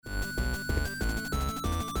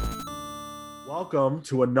Welcome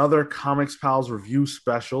to another Comics Pals review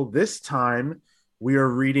special. This time we are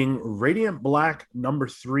reading Radiant Black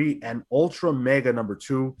 #3 and Ultramega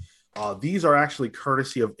 #2. These are actually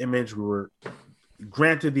courtesy of Image. We were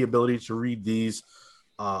granted the ability to read these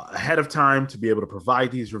ahead of time to be able to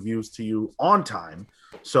provide these reviews to you on time.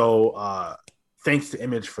 So thanks to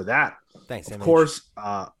Image for that. Thanks, Of Image. course,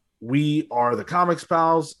 we are the Comics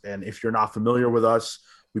Pals, and if you're not familiar with us,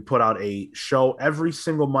 we put out a show every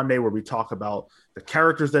single Monday where we talk about the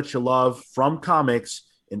characters that you love from comics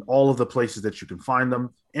in all of the places that you can find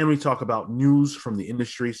them. And we talk about news from the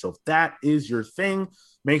industry. So if that is your thing,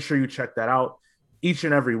 make sure you check that out each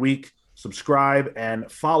and every week. Subscribe and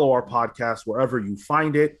follow our podcast wherever you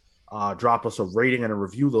find it. Drop us a rating and a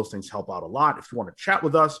review. Those things help out a lot. If you want to chat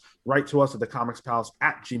with us, write to us at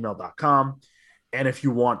thecomicspals@gmail.com. And if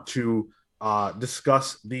you want to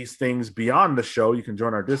discuss these things beyond the show, you can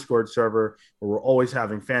join our Discord server where we're always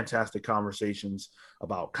having fantastic conversations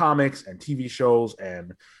about comics and TV shows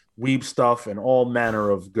and weeb stuff and all manner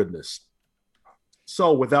of goodness.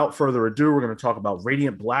 So without further ado, we're going to talk about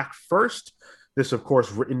Radiant Black first. This, of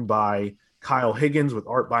course, written by Kyle Higgins with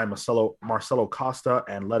art by Marcelo Costa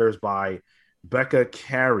and letters by Becca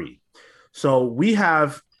Carey. So we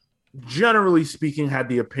have, generally speaking, had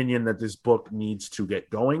the opinion that this book needs to get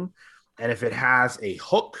going. And if it has a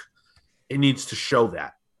hook, it needs to show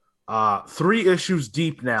that. 3 issues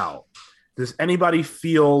deep now. Does anybody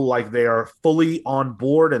feel like they are fully on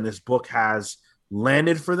board and this book has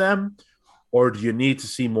landed for them? Or do you need to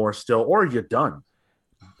see more still? Or are you done?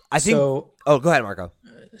 I think. So, go ahead, Marco.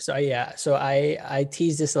 So I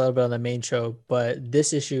teased this a little bit on the main show, but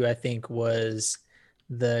this issue I think was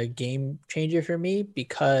the game changer for me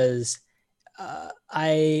because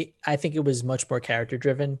I think it was much more character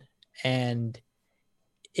driven. And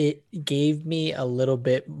it gave me a little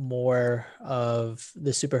bit more of the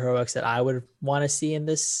superheroics that I would want to see in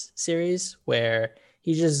this series, where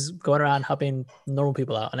he's just going around helping normal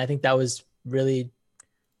people out. And I think that was really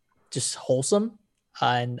just wholesome.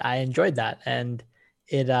 And I enjoyed that. And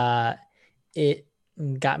it got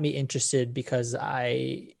me interested because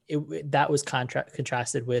that was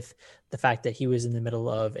contrasted with the fact that he was in the middle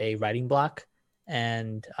of a writing block.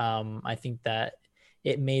 And I think that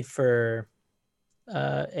it made for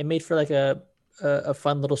like a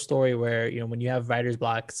fun little story where, you know, when you have writer's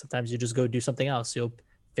block, sometimes you just go do something else. You'll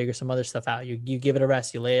figure some other stuff out. You give it a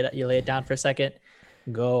rest. You lay it down for a second.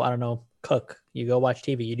 Go, I don't know, cook. You go watch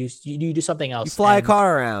TV. You do something else. You fly a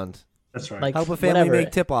car around. That's right. Like, help a family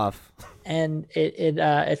make tip off. And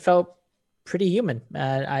it felt pretty human.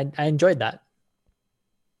 I enjoyed that.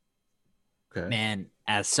 Okay. Man,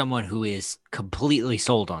 as someone who is completely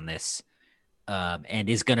sold on this. And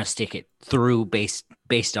is going to stick it through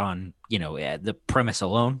based on, you know, the premise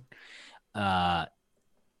alone.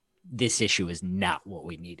 This issue is not what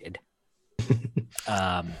we needed.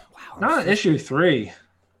 Wow. Not issue 3.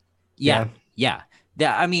 Yeah.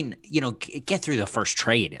 I mean, you know, get through the first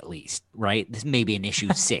trade at least, right? This may be an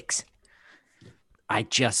issue 6. I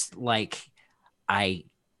just I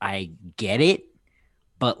get it,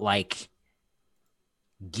 but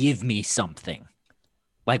give me something.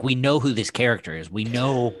 Like, we know who this character is. We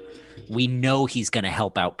know he's going to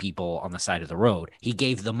help out people on the side of the road. He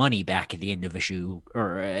gave the money back at the end of issue,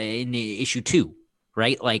 or in issue 2,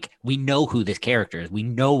 right? Like, we know who this character is. We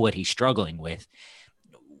know what he's struggling with.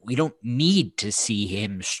 We don't need to see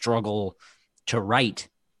him struggle to write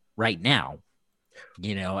right now,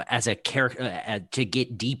 you know, as a character, to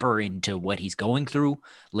get deeper into what he's going through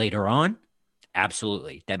later on.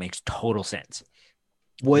 Absolutely. That makes total sense.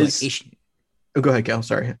 Oh, go ahead, Cal.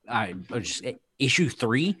 Sorry. Just issue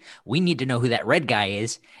 3, we need to know who that red guy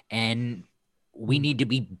is, and we need to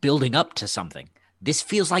be building up to something. This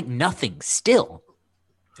feels like nothing still.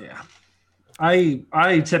 Yeah.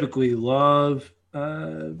 I typically love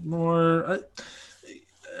more.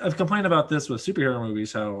 I've complained about this with superhero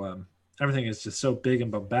movies, how everything is just so big and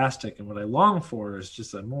bombastic, and what I long for is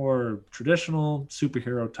just a more traditional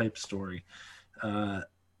superhero type story.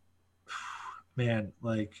 Man,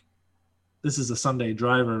 this is a Sunday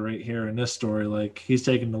driver right here in this story. Like, he's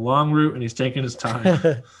taking the long route and he's taking his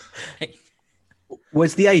time.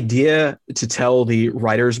 Was the idea to tell the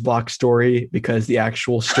writer's block story because the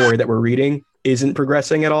actual story that we're reading isn't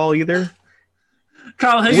progressing at all either?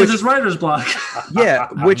 Kyle Higgins is writer's block. Yeah,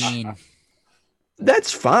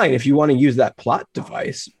 that's fine if you want to use that plot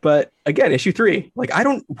device. But again, issue 3,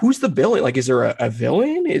 who's the villain? Like, is there a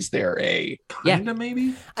villain? Is there kinda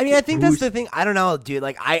maybe? I mean, I think that's the thing. I don't know, dude.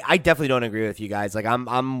 Like, I definitely don't agree with you guys. Like,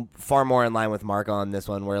 I'm far more in line with Mark on this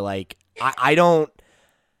one, where I don't.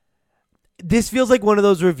 this feels like one of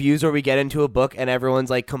those reviews where we get into a book and everyone's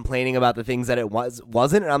like complaining about the things that it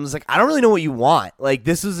wasn't, and I'm just like, I don't really know what you want. Like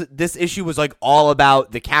this issue was like all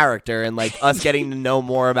about the character and like us getting to know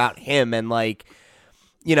more about him, and like,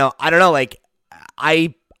 you know, I don't know, like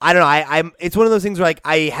I don't know, I'm it's one of those things where like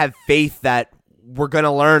I have faith that we're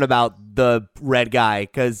gonna learn about the red guy,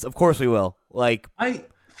 because of course we will. Like I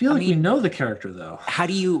feel like we know the character though.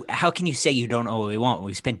 How can you say you don't know what we want?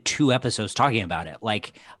 We spent 2 episodes talking about it.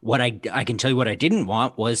 Like what I can tell you what I didn't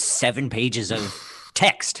want was 7 pages of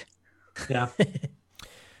text. Yeah.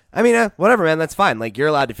 I mean, whatever, man, that's fine. Like you're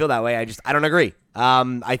allowed to feel that way. I don't agree.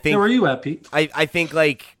 I think. Where are you at, Pete? I think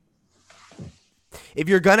like if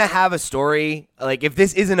you're gonna have a story, like if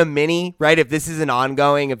this isn't a mini, right? If this is an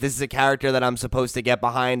ongoing, if this is a character that I'm supposed to get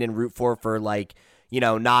behind and root for like, you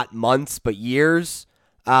know, not months but years.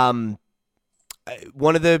 One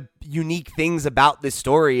of the unique things about this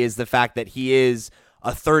story is the fact that he is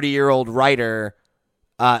a 30-year-old writer,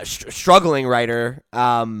 struggling writer,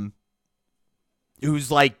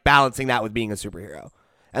 who's like balancing that with being a superhero.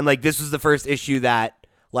 And like this was the first issue that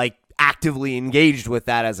like actively engaged with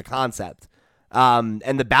that as a concept. And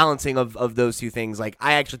the balancing of those two things, like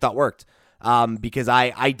I actually thought worked. Because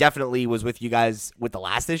I definitely was with you guys with the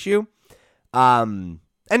last issue.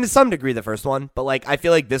 And to some degree the first one, but like I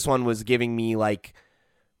feel like this one was giving me like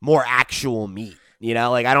more actual meat, you know?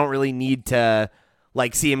 Like I don't really need to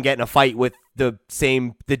like see him get in a fight with the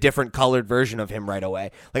different colored version of him right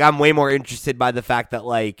away. Like I'm way more interested by the fact that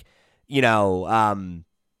like, you know,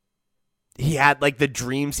 he had like the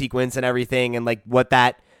dream sequence and everything, and like what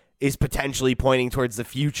that is potentially pointing towards the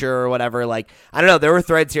future or whatever. Like, I don't know, there were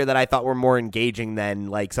threads here that I thought were more engaging than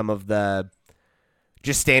like some of the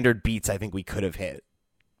just standard beats I think we could have hit.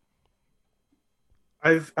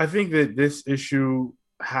 I think that this issue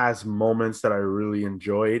has moments that I really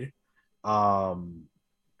enjoyed. And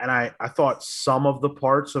I thought some of the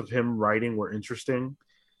parts of him writing were interesting,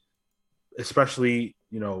 especially,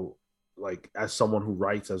 you know, like as someone who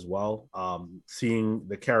writes as well, seeing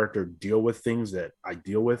the character deal with things that I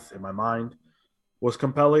deal with in my mind was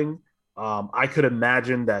compelling. I could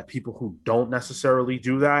imagine that people who don't necessarily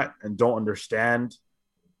do that and don't understand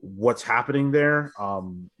what's happening there,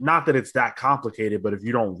 not that it's that complicated, but if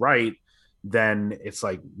you don't write, then it's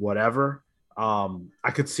like whatever.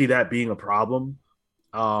 I could see that being a problem.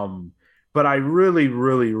 But I really,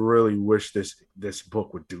 really, really wish this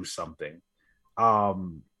book would do something.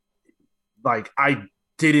 Like I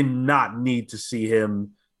did not need to see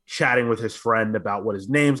him chatting with his friend about what his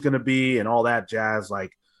name's going to be and all that jazz.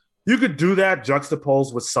 Like you could do that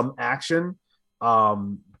juxtaposed with some action,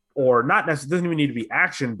 or not necessarily, doesn't even need to be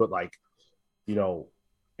action, but like, you know,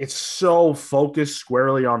 it's so focused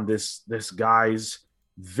squarely on this guy's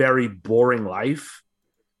very boring life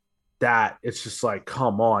that it's just like,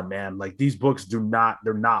 come on, man. Like these books they're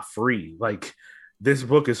not free. Like this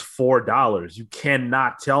book is $4. You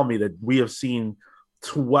cannot tell me that we have seen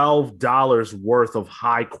 $12 worth of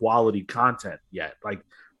high quality content yet. Like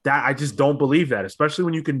that, I just don't believe that, especially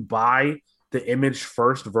when you can buy the Image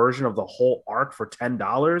first version of the whole arc for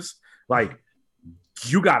 $10. Like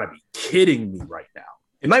you got to be kidding me right now.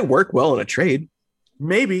 It might work well in a trade,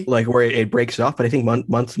 maybe, like where it breaks off, but I think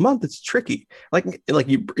month to month it's tricky. Like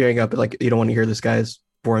you bring up, like you don't want to hear this guy's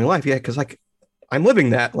boring life, yeah, because like I'm living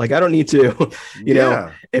that. Like I don't need to, you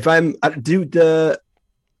know. If I'm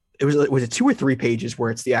was it 2 or 3 pages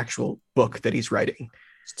where it's the actual book that he's writing?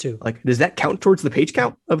 It's 2. Like, does that count towards the page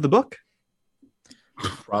count of the book?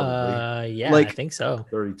 Probably. Yeah, like, I think so.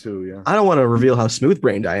 32. Yeah. I don't want to reveal how smooth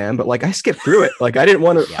brained I am, but like I skipped through it. Like I didn't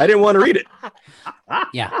want to. I didn't want to read it.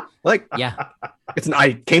 Yeah. Like Yeah.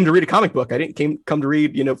 I came to read a comic book. I didn't come to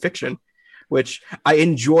read, you know, fiction, which I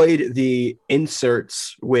enjoyed the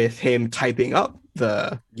inserts with him typing up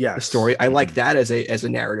the story. I like that as a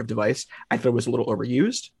narrative device. I thought it was a little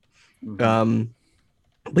overused. Mm-hmm.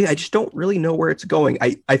 But yeah, I just don't really know where it's going.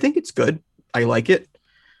 I think it's good. I like it.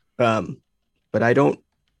 But I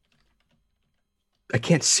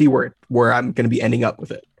can't see where I'm going to be ending up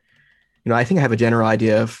with it. You know, I think I have a general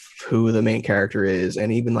idea of who the main character is,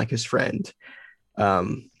 and even like his friend.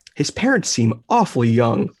 His parents seem awfully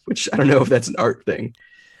young, which I don't know if that's an art thing.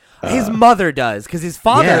 His mother does, because his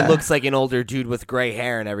father Yeah. looks like an older dude with gray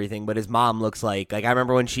hair and everything, but his mom looks like I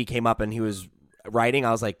remember when she came up and he was writing,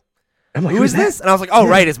 I was like, I'm like, who is that? this? And I was like, oh,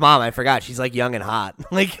 right, his mom. I forgot. She's like young and hot.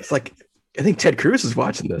 Like It's like, I think Ted Cruz is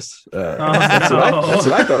watching this. That's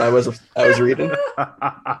what I thought I was reading.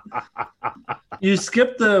 You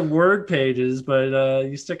skip the word pages, but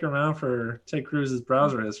you stick around for Ted Cruz's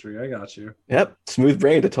browser history. I got you. Yep, smooth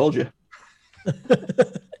brained. I told you.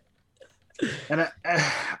 And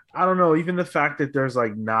I don't know. Even the fact that there's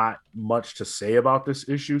like not much to say about this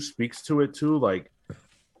issue speaks to it too. Like,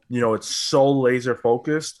 it's so laser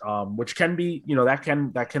focused, which can be,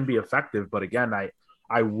 that can be effective. But again,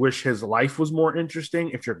 I wish his life was more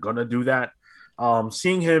interesting. If you're gonna do that,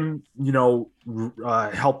 seeing him,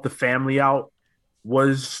 help the family out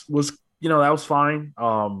was that was fine.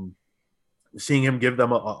 Seeing him give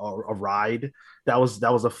them a ride, that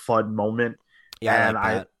was a fun moment. Yeah,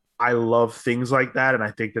 and I love things like that, and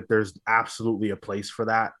I think that there's absolutely a place for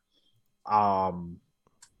that.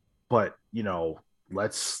 But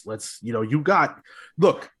let's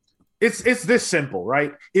look, it's this simple,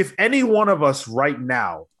 right? If any one of us right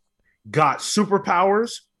now got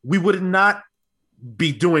superpowers, we would not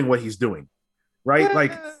be doing what he's doing, right?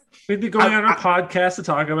 Like, we'd be going on a podcast to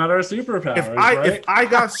talk about our superpowers. If I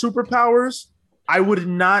got superpowers, I would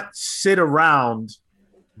not sit around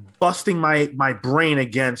busting my brain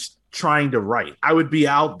against trying to write. I would be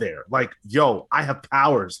out there like, yo, I have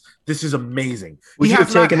powers. This is amazing. Would you have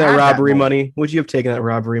taken that robbery money? Would you have taken that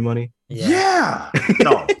robbery money? Yeah.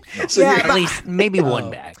 No. So yeah, at least maybe one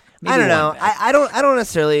bag. I don't know. I don't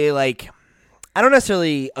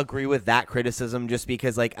necessarily agree with that criticism, just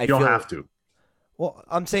because like I don't have to. Well,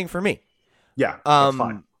 I'm saying for me. Yeah, that's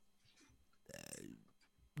fine.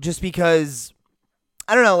 Just because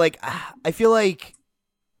I don't know, like I feel like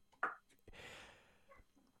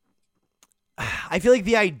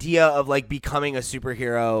the idea of like becoming a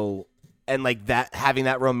superhero and like that, having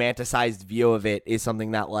that romanticized view of it, is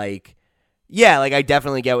something that like, yeah, like I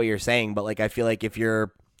definitely get what you're saying, but like I feel like if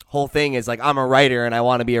your whole thing is like, I'm a writer and I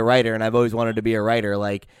want to be a writer and I've always wanted to be a writer,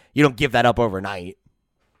 like you don't give that up overnight.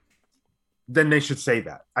 Then they should say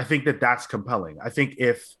that. I think that that's compelling. I think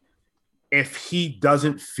if he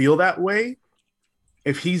doesn't feel that way,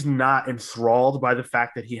 if he's not enthralled by the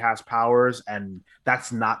fact that he has powers and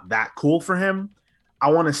that's not that cool for him,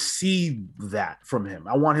 I want to see that from him.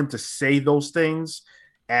 I want him to say those things,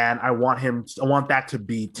 and I want that to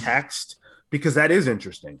be text, because that is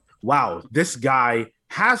interesting. Wow, this guy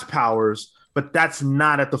has powers, but that's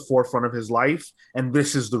not at the forefront of his life, and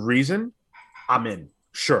this is the reason. I'm in.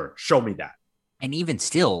 Sure, show me that. And even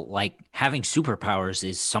still, like, having superpowers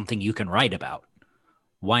is something you can write about.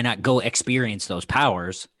 Why not go experience those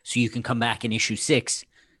powers so you can come back in issue 6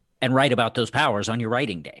 and write about those powers on your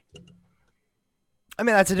writing day? I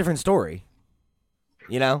mean, that's a different story.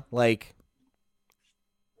 Like,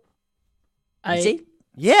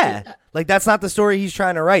 yeah, like that's not the story he's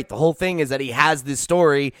trying to write. The whole thing is that he has this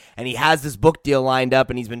story and he has this book deal lined up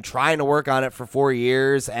and he's been trying to work on it for 4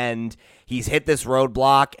 years and he's hit this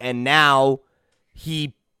roadblock and now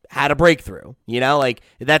he had a breakthrough, like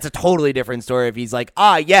that's a totally different story. If he's like,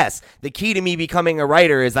 yes, the key to me becoming a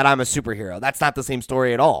writer is that I'm a superhero. That's not the same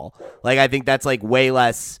story at all. Like, I think that's like way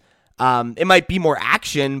less, it might be more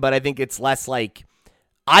action, but I think it's less like,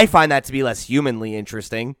 I find that to be less humanly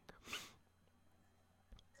interesting.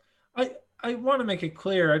 I want to make it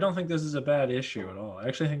clear, I don't think this is a bad issue at all. I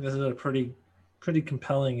actually think this is a pretty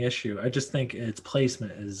compelling issue. I just think its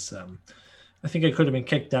placement is, I think it could have been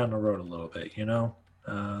kicked down the road a little bit,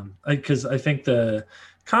 because I think the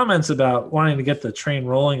comments about wanting to get the train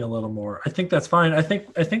rolling a little more, I think that's fine. I think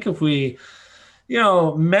if we,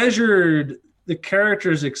 measured the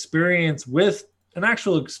character's experience with an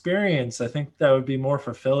actual experience, I think that would be more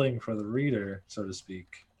fulfilling for the reader, so to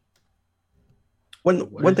speak.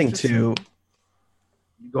 One thing too.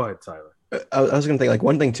 Go ahead, Tyler. I was going to think like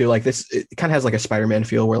one thing too, like this, it kind of has like a Spider-Man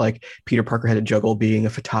feel where like Peter Parker had to juggle being a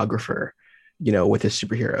photographer, with his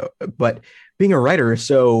superhero, but being a writer is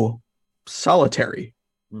so solitary.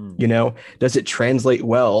 Does it translate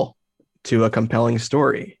well to a compelling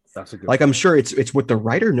story? That's a good like, I'm sure it's what the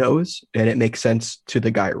writer knows and it makes sense to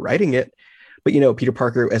the guy writing it. But, Peter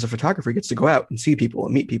Parker as a photographer gets to go out and see people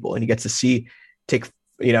and meet people, and he gets to take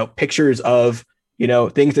pictures of,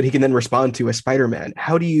 things that he can then respond to as Spider-Man.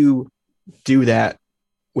 How do you do that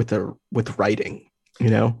with writing,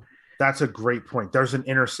 That's a great point. There's an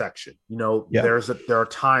intersection, there are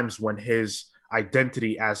times when his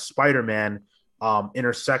identity as Spider-Man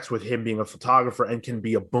intersects with him being a photographer and can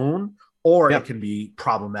be a boon, or it can be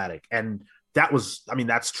problematic. And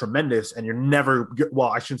that's tremendous. And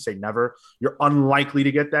I shouldn't say never, you're unlikely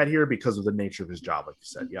to get that here because of the nature of his job. Like you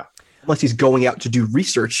said. Yeah. Unless he's going out to do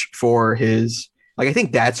research for his, like, I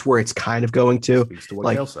think that's where it's kind of going to. Speaks to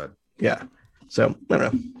what Gail said. Yeah. So I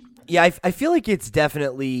don't know. Yeah. I feel like it's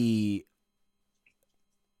definitely,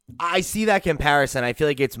 I see that comparison. I feel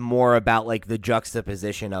like it's more about like the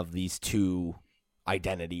juxtaposition of these two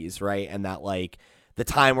identities, right? And that like the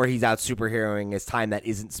time where he's out superheroing is time that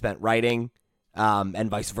isn't spent writing, and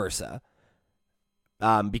vice versa.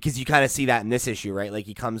 Because you kind of see that in this issue, right? Like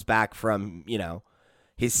he comes back from,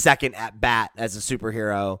 his second at bat as a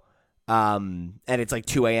superhero, and it's like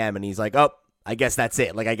 2 a.m. and he's like, oh, I guess that's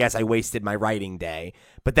it. Like, I guess I wasted my writing day.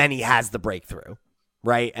 But then he has the breakthrough,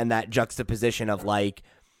 right? And that juxtaposition of like,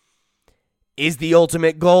 is the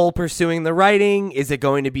ultimate goal pursuing the writing? Is it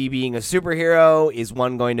going to be being a superhero? Is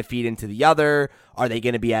one going to feed into the other? Are they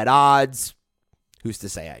going to be at odds? Who's to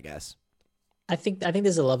say, I guess. I think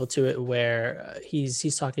there's a level to it where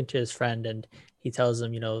he's talking to his friend and he tells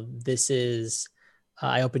him, this is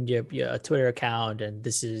I opened your Twitter account and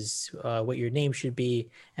this is what your name should be.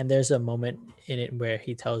 And there's a moment in it where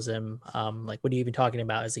he tells him, like, what are you even talking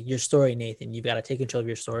about? It's like your story, Nathan. You've got to take control of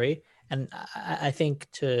your story. And I think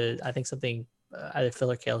something either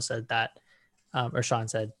Phil or Kale said that, or Sean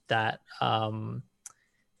said that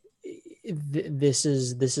this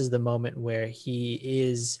is the moment where he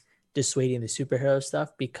is dissuading the superhero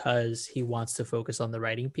stuff because he wants to focus on the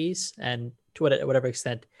writing piece, and to whatever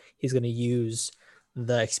extent he's going to use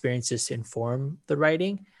the experiences to inform the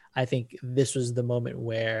writing. I think this was the moment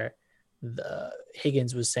where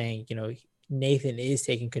Higgins was saying, Nathan is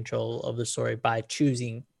taking control of the story by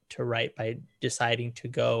choosing to write, by deciding to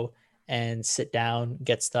go and sit down,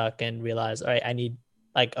 get stuck, and realize, all right, I need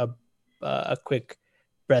like a quick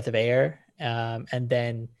breath of air, and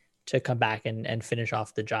then to come back and finish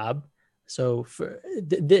off the job. So for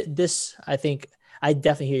this, I think I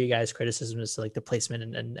definitely hear you guys' criticism as to like the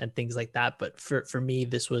placement and things like that. But for me,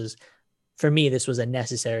 this was a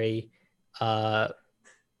necessary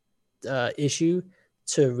issue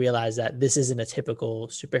to realize that this isn't a typical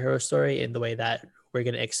superhero story in the way that we're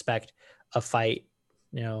going to expect a fight,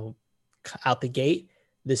 out the gate.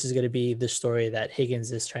 This is going to be the story that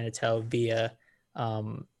Higgins is trying to tell via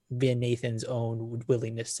Nathan's own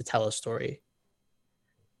willingness to tell a story.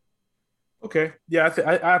 Okay. Yeah,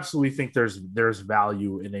 I absolutely think there's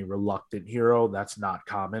value in a reluctant hero. That's not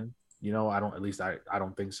common. I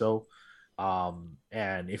don't think so.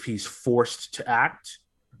 And if he's forced to act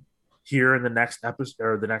here in the next episode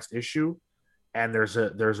or the next issue, and there's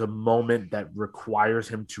a moment that requires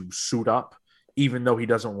him to suit up, even though he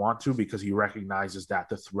doesn't want to, because he recognizes that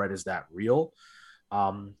the threat is that real.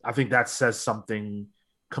 I think that says something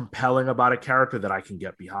compelling about a character that I can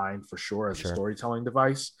get behind for sure as a storytelling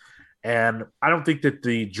device. And I don't think that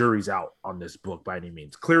the jury's out on this book by any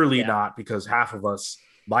means. Clearly not, because half of us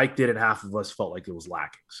liked it and half of us felt like it was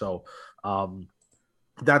lacking. So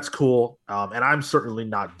that's cool. And I'm certainly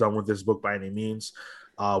not done with this book by any means.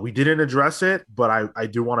 We didn't address it, but I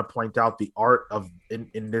do want to point out the art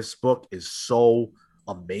in this book is so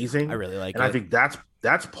amazing. I really like it. And I think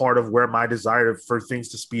that's part of where my desire for things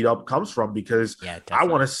to speed up comes from, because I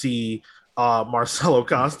want to see Marcelo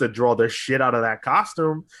Costa draw the shit out of that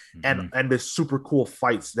costume and the super cool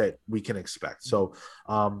fights that we can expect. So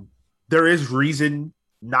there is reason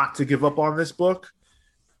not to give up on this book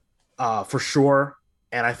for sure.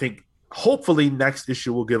 And I think hopefully next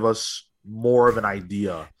issue will give us more of an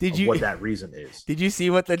idea of what that reason is. Did you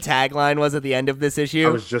see what the tagline was at the end of this issue?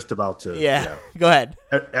 I was just about to. Yeah. Go ahead.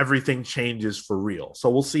 Everything changes for real. So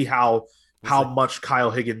we'll see how much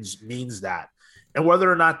Kyle Higgins means that, and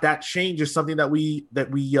whether or not that change is something that we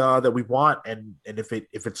want, and if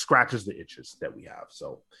it scratches the itches that we have.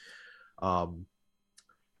 So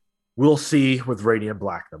we'll see with Radiant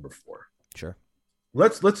Black #4. Sure.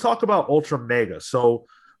 Let's talk about Ultramega. So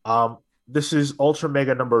this is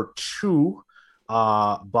Ultramega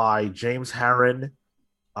 #2 by James Harren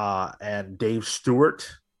and Dave Stewart.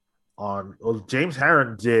 James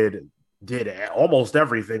Harren did almost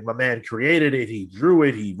everything. My man created it, he drew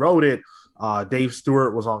it, he wrote it. Dave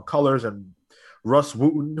Stewart was on colors, and Russ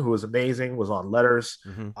Wooten, who was amazing, was on letters.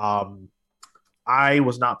 I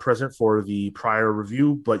was not present for the prior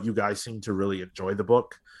review, but you guys seem to really enjoy the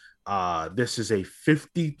book. This is a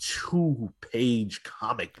 52-page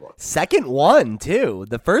comic book. Second one, too.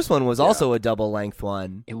 The first one was also a double-length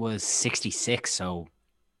one. It was 66, so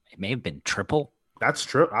it may have been triple. That's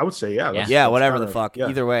true. I would say, yeah. That's whatever the fuck. Yeah.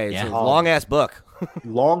 Either way, it's a long-ass book.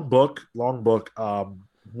 long book.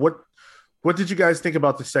 What did you guys think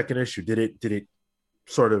about the second issue? Did it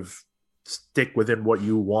sort of stick within what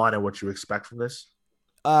you want and what you expect from this?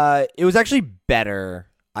 It was actually better,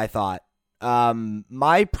 I thought.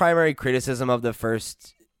 My primary criticism of the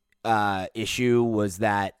first issue was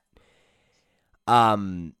that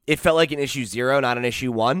it felt like an issue 0, not an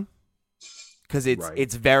issue 1, because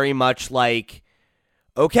it's very much like,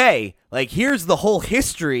 okay, like here's the whole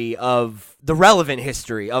history of the relevant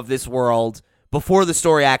history of this world before the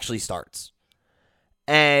story actually starts.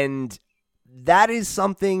 And that is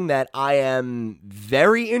something that I am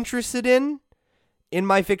very interested in in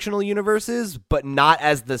my fictional universes, but not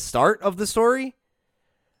as the start of the story.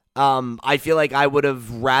 I feel like I would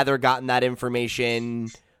have rather gotten that information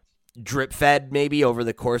drip fed maybe over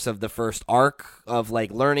the course of the first arc of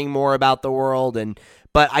like learning more about the world.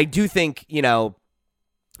 But I do think,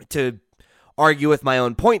 to argue with my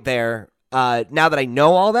own point there, now that I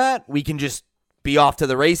know all that, we can just be off to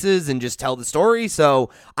the races and just tell the story. So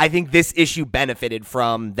I think this issue benefited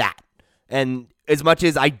from that. And as much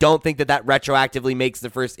as I don't think that retroactively makes the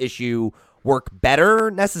first issue work better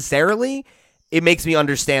necessarily, it makes me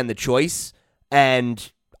understand the choice,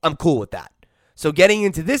 and I'm cool with that. So getting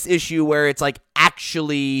into this issue where it's like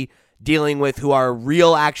actually dealing with who our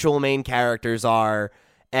real actual main characters are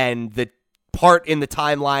and the part in the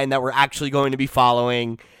timeline that we're actually going to be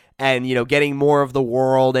following and, getting more of the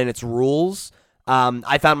world and its rules,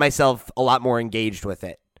 I found myself a lot more engaged with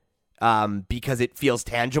it because it feels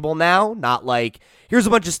tangible now, not like here's a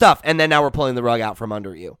bunch of stuff and then now we're pulling the rug out from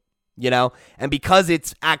under you, And because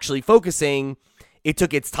it's actually focusing, it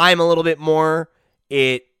took its time a little bit more.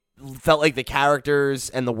 It felt like the characters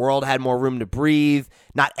and the world had more room to breathe.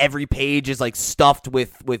 Not every page is like stuffed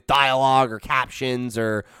with dialogue or captions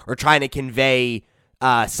or trying to convey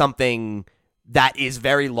something that is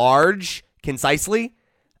very large concisely.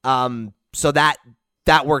 So that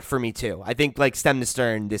worked for me too. I think like stem to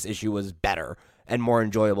stern, this issue was better and more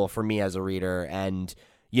enjoyable for me as a reader. And,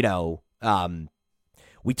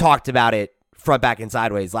 we talked about it front, back, and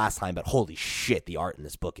sideways last time, but holy shit, the art in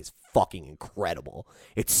this book is fucking incredible.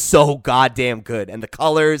 It's so goddamn good, and the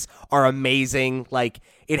colors are amazing. Like,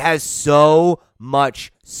 it has so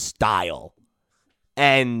much style.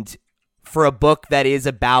 And for a book that is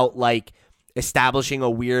about, like, establishing a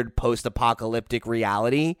weird post-apocalyptic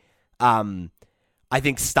reality, I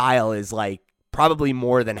think style is, like, probably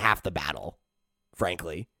more than half the battle,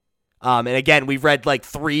 frankly. And again, we've read like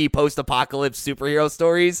 3 post-apocalypse superhero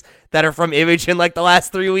stories that are from Image in like the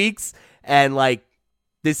last 3 weeks, and like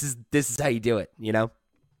this is how you do it,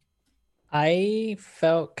 I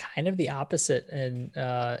felt kind of the opposite, and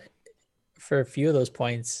for a few of those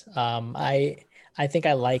points, I think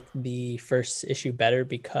I liked the first issue better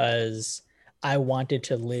because I wanted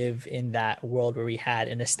to live in that world where we had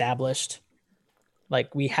established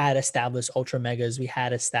Ultramegas, we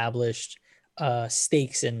had established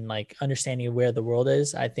stakes and like understanding of where the world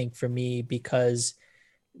is. I think for me, because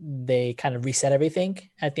they kind of reset everything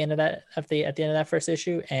at the end of that first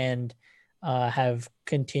issue and have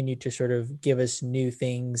continued to sort of give us new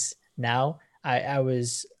things now, I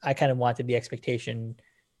kind of wanted the expectation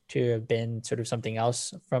to have been sort of something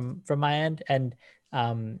else from my end, and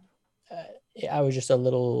I was just a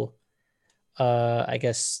little I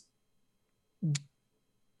guess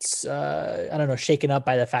I don't know, shaken up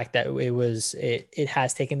by the fact that it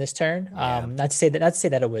has taken this turn. Not to say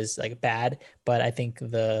that it was like bad, but I think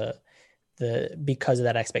the because of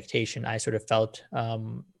that expectation, I sort of felt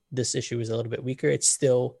this issue was a little bit weaker. It's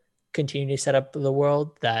still continuing to set up the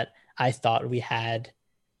world that I thought we had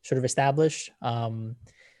sort of established.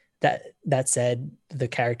 That said, the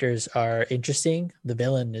characters are interesting. The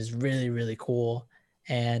villain is really, really cool,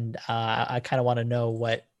 and I kind of want to know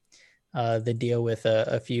what the deal with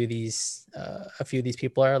a few of these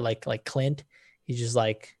people are like Clint. He's just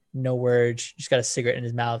like no words, just got a cigarette in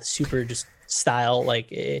his mouth, super just style.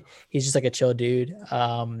 He's just like a chill dude.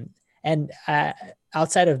 And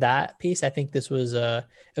outside of that piece, I think this was a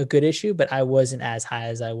good issue, but I wasn't as high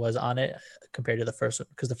as I was on it compared to the first one,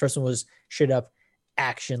 because the first one was straight up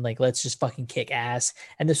action, like let's just fucking kick ass,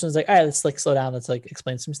 and this one's like, all right, let's like slow down, let's like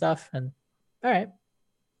explain some stuff, and all right.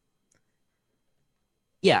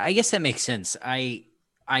 Yeah, I guess that makes sense. I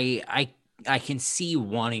can see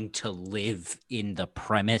wanting to live in the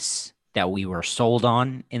premise that we were sold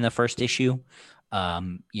on in the first issue.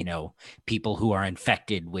 People who are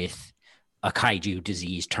infected with a kaiju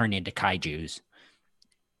disease turn into kaijus,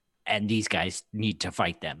 and these guys need to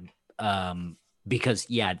fight them. Because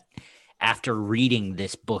after reading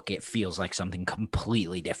this book, it feels like something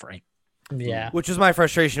completely different. Yeah. Which was my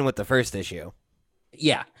frustration with the first issue.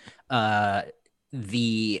 Yeah. That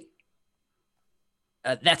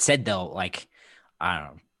said, though, like, I don't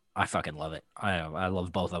know, I fucking love it. I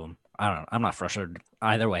love both of them. I don't know, I'm not frustrated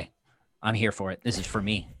either way. I'm here for it. This is for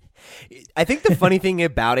me. I think the funny thing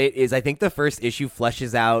about it is I think the first issue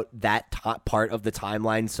fleshes out that top part of the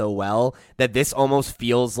timeline so well that this almost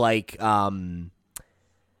feels like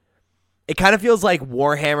it kind of feels like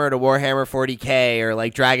Warhammer to Warhammer 40K or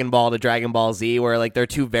like Dragon Ball to Dragon Ball Z, where like they're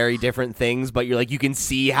two very different things, but you're like, you can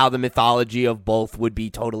see how the mythology of both would be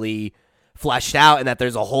totally fleshed out, and that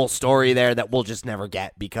there's a whole story there that we'll just never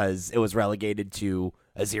get because it was relegated to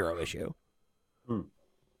a 0 issue.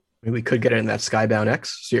 Maybe we could get it in that Skybound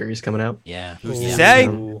X series coming out. Yeah. Who's to Yeah. say?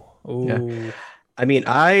 Ooh. I mean,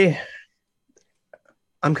 I'm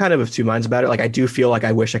kind of of two minds about it. Like, I do feel like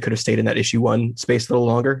I wish I could have stayed in that issue 1 space a little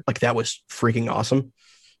longer. Like, that was freaking awesome.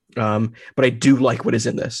 But I do like what is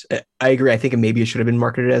in this. I agree. I think maybe it should have been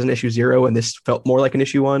marketed as an issue 0, and this felt more like an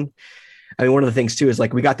issue 1. I mean, one of the things too is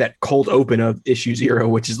like we got that cold open of issue 0,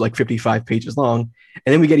 which is like 55 pages long,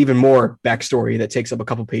 and then we get even more backstory that takes up a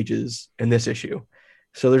couple pages in this issue.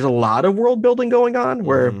 So there's a lot of world building going on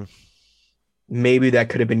where maybe that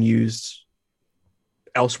could have been used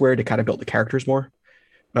elsewhere to kind of build the characters more.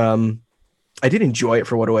 I did enjoy it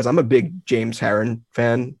for what it was. I'm a big James Harren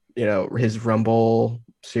fan, you know, his Rumble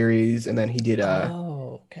series, and then he did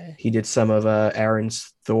he did some of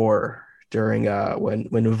Aaron's Thor during when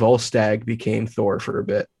Volstagg became Thor for a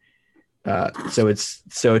bit. So it's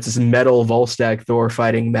this metal Volstagg Thor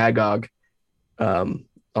fighting Magog,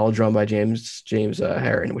 all drawn by James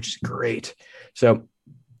Harren, which is great. So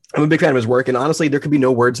I'm a big fan of his work, and honestly, there could be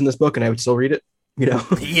no words in this book, and I would still read it. You know,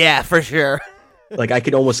 Yeah, for sure. like I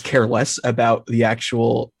could almost care less about the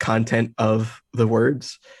actual content of the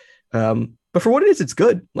words. But for what it is, it's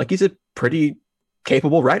good. Like, he's a pretty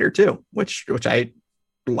capable writer too, which I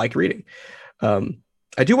like reading.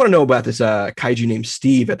 I do want to know about this kaiju named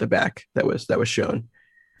Steve at the back that was shown.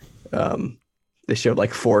 They showed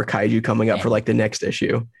like 4 kaiju coming up for like the next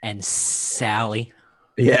issue. And Sally.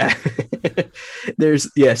 Yeah.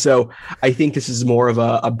 So I think this is more of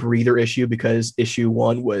a breather issue because issue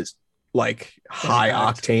 1 was like high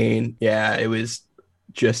octane. Yeah, it was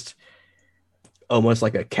just almost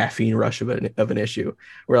like a caffeine rush of an issue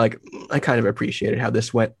where like I kind of appreciated how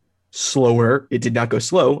this went slower. It did not go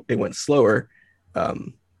slow, it went slower.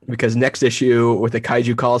 Because next issue with the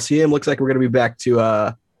Kaiju Coliseum looks like we're going to be back to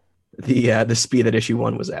the speed that issue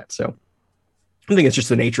 1 was at. So I think it's just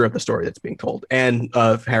the nature of the story that's being told and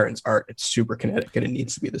of Harren's art. It's super kinetic and it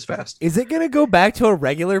needs to be this fast. Is it going to go back to a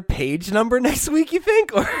regular page number next week, you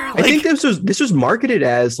think? Or like... I think this was marketed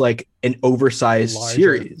as like an oversized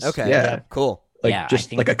series. Okay. Yeah. Cool. Like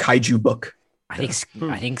just like a kaiju book. I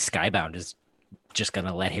think Skybound is just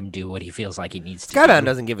gonna let him do what he feels like he needs to. Skybound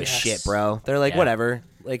doesn't give a shit, bro. They're like, whatever.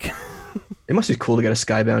 Like, it must be cool to get a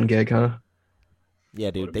Skybound gig, huh? Yeah,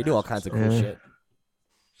 dude. They do all kinds of cool shit.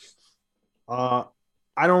 I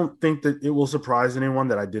don't think that it will surprise anyone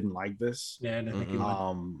that I didn't like this. Yeah, I didn't think you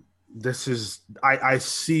would. This is I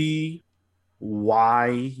see why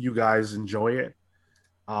you guys enjoy it.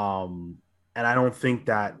 And I don't think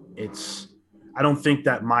that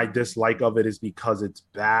my dislike of it is because it's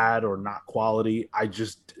bad or not quality.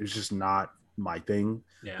 It's just not my thing.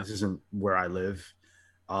 Yeah. This isn't where I live.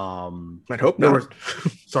 I'd hope not.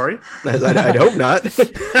 Sorry? I'd hope not. This is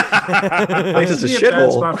a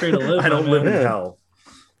shithole. I don't live in hell.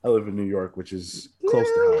 I live in New York, which is close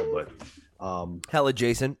to hell, but hell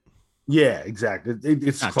adjacent. Yeah, exactly.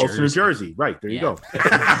 It's close to New Jersey. Right, there you go.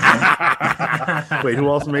 Wait, who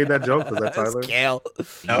else made that joke? Was that Tyler? Kale.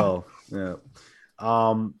 Oh,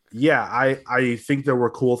 yeah. I think there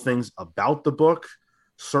were cool things about the book.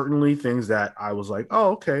 Certainly things that I was like,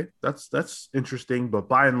 oh, okay, that's interesting. But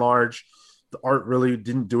by and large, the art really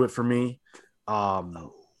didn't do it for me. And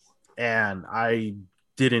I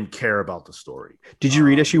didn't care about the story. Did you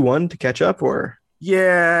read issue 1 to catch up, or?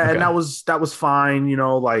 Yeah, okay. And that was fine. You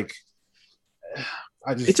know, like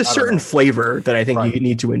it's a certain flavor that I think you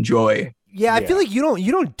need to enjoy. Yeah, I feel like you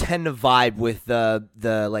don't tend to vibe with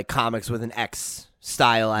the like comics with an X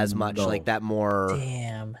style as much, like that more.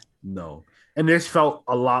 Damn. No. And this felt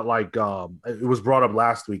a lot like it was brought up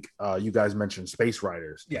last week. You guys mentioned Space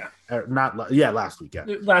Riders. Yeah. Last week. Yeah.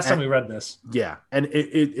 Last time we read this. Yeah. And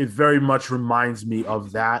it very much reminds me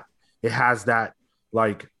of that. It has that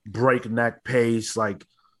like breakneck pace. Like,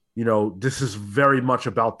 you know, this is very much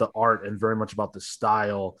about the art and very much about the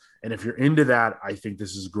style. And if you're into that, I think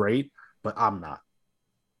this is great, but I'm not.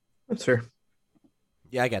 That's fair.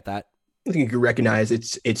 Yeah, I get that. I think you can recognize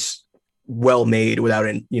it's well made without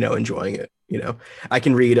enjoying it. You know, I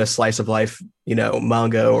can read a slice of life,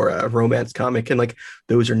 manga or a romance comic, and like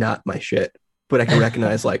those are not my shit. But I can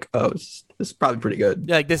recognize like, oh, this is probably pretty good.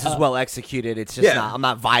 Yeah, like this is well executed. It's just I'm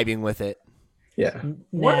not vibing with it. Yeah.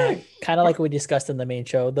 Nah, kind of like we discussed in the main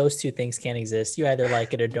show. Those two things can't exist. You either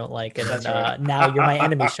like it or don't like it. And now you're my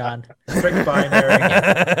enemy, Sean. Strict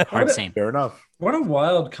binary. Hard same. Fair enough. What a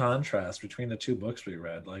wild contrast between the two books we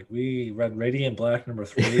read. Like we read Radiant Black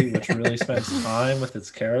 #3, which really spends time with its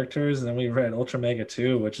characters, and then we read Ultramega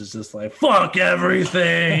 2, which is just like fuck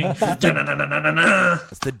everything.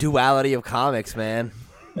 It's the duality of comics, man.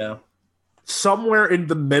 Yeah. somewhere in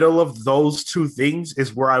the middle of those two things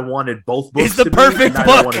is where I wanted both books. It's the to perfect be,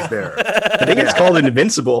 book. One is there. I think it's called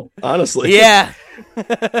Invincible, honestly. Yeah.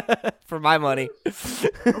 For my money.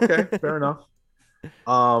 Okay, fair enough.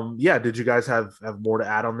 Yeah, did you guys have more to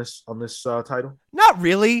add on this title? Not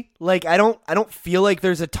really. Like I don't feel like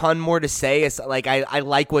there's a ton more to say. It's like I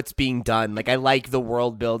like what's being done. Like I like the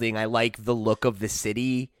world building. I like the look of the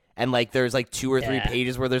city. And like there's like 2 or 3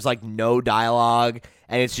 pages where there's like no dialogue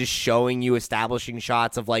and it's just showing you establishing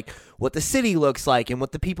shots of like what the city looks like and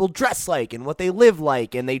what the people dress like and what they live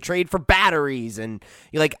like and they trade for batteries and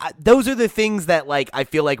you're like those are the things that like I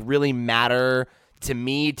feel like really matter to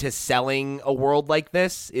me to selling a world like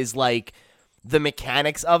this is like the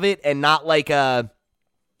mechanics of it and not like I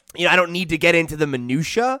don't need to get into the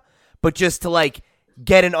minutia, but just to like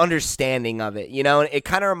get an understanding of it, you know? It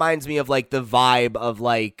kind of reminds me of like the vibe of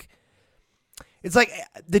like it's like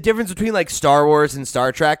the difference between like Star Wars and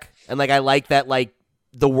Star Trek, and like I like that like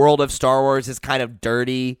the world of Star Wars is kind of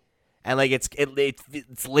dirty and like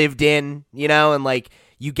it's lived in, you know, and like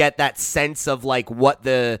you get that sense of like what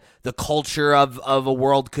the culture of a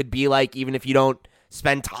world could be like, even if you don't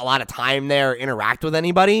spend a lot of time there or interact with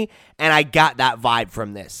anybody. And I got that vibe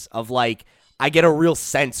from this of like I get a real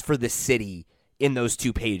sense for the city in those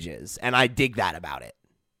 2 pages, and I dig that about it.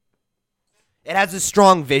 It has a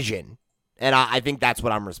strong vision, and I think that's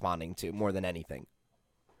what I'm responding to more than anything.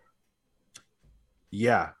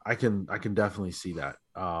 Yeah, I can definitely see that.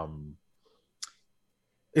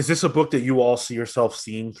 Is this a book that you all see yourself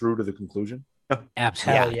seeing through to the conclusion?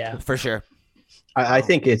 Absolutely. Yeah, for sure. I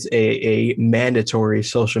think it's a mandatory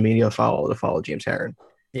social media follow to follow James Harren.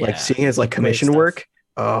 Yeah. Like seeing his like commission work.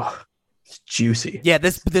 Oh, it's juicy. Yeah,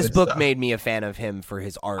 this book stuff. made me a fan of him for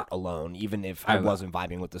his art alone, even if I wasn't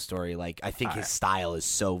vibing with the story. Like I think his style is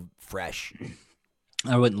so fresh.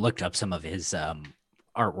 I went and looked up some of his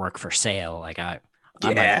artwork for sale. Like I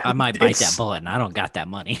might bite that bullet, and I don't got that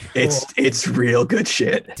money. It's real good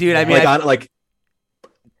shit, dude. I mean,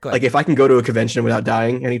 like if I can go to a convention without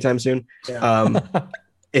dying anytime soon,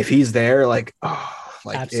 if he's there, like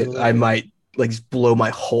I might like just blow my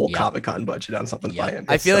whole Comic-Con budget on something by him.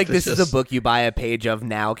 I feel like this is a book you buy a page of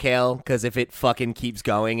now, Kale, because if it fucking keeps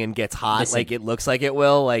going and gets hot, like it looks like it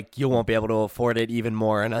will, like you won't be able to afford it even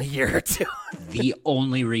more in a year or 2. The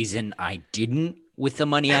only reason I didn't with the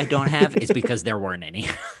money I don't have is because there weren't any.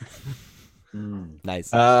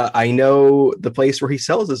 Nice. I know the place where he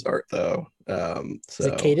sells his art though. So is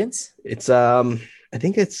it Cadence? It's I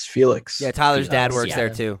think it's Felix. Yeah, Tyler's dad works there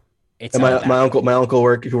too. It's my uncle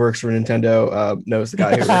who works for Nintendo knows the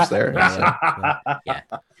guy who works there.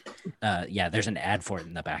 Yeah, there's an ad for it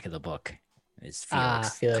in the back of the book. It's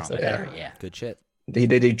Felix. Felix. Okay. Yeah, good shit.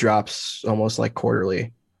 He drops almost like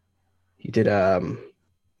quarterly. He did I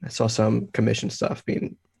saw some commission stuff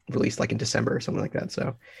being released like in December or something like that.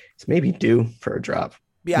 So it's maybe due for a drop.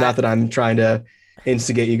 Yeah. Not that I'm trying to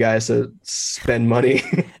instigate you guys to spend money.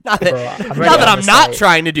 not that I'm not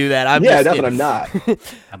trying to do that. I'm not.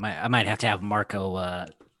 I might have to have Marco. I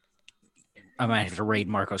might have to raid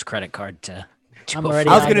Marco's credit card to. I was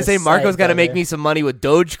gonna say Marco's got to make me some money with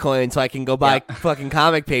Dogecoin so I can go buy fucking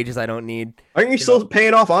comic pages I don't need. Aren't you still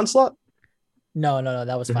paying off Onslaught? No,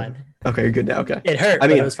 that was fine. Okay, you're good now. Okay, it hurt. I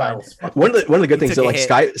mean, it was fine. One of the good things though, like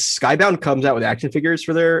Skybound comes out with action figures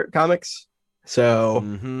for their comics. So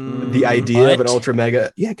the idea of an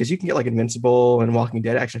Ultramega, because you can get like Invincible and Walking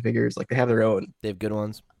Dead action figures, like they have their own. They have good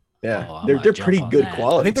ones. Yeah, they're pretty good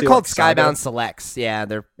quality. I think they're called Skybound Selects. Yeah,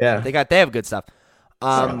 they have good stuff.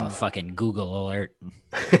 A fucking Google alert.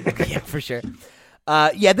 Yeah, for sure.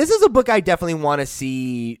 This is a book I definitely want to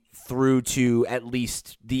see through to at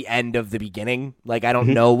least the end of the beginning. Like I don't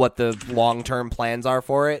know what the long-term plans are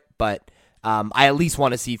for it, but I at least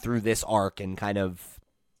want to see through this arc and kind of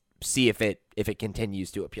see if it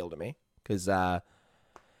continues to appeal to me. Because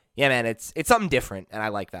man, it's something different, and I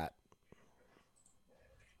like that.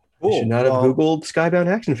 Cool. You should not have Googled Skybound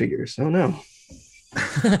action figures. Oh no.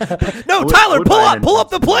 No, Tyler, pull up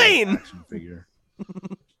the plane. Figure.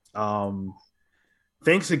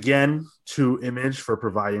 Thanks again to Image for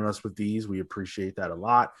providing us with these. We appreciate that a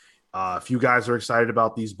lot. If you guys are excited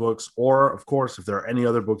about these books, or of course, if there are any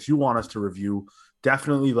other books you want us to review,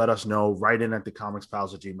 definitely let us know. Write in at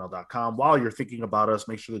thecomicspals@gmail.com. While you're thinking about us,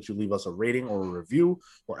 make sure that you leave us a rating or a review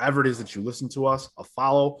wherever it is that you listen to us, a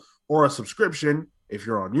follow or a subscription if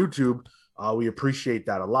you're on YouTube. We appreciate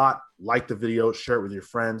that a lot. Like the video, share it with your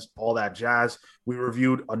friends, all that jazz. We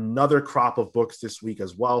reviewed another crop of books this week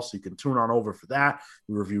as well, so you can tune on over for that.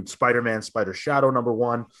 We reviewed Spider-Man Spider Shadow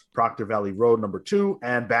 #1, Proctor Valley Road #2,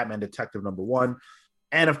 and Batman Detective #1.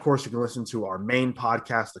 And of course, you can listen to our main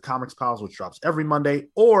podcast, The Comics Pals, which drops every Monday.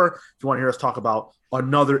 Or if you want to hear us talk about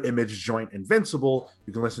another Image joint, Invincible,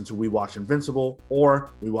 you can listen to We Watch Invincible or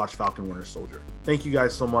We Watch Falcon Winter Soldier. Thank you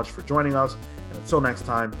guys so much for joining us. And until next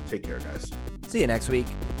time, take care, guys. See you next week.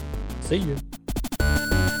 See you.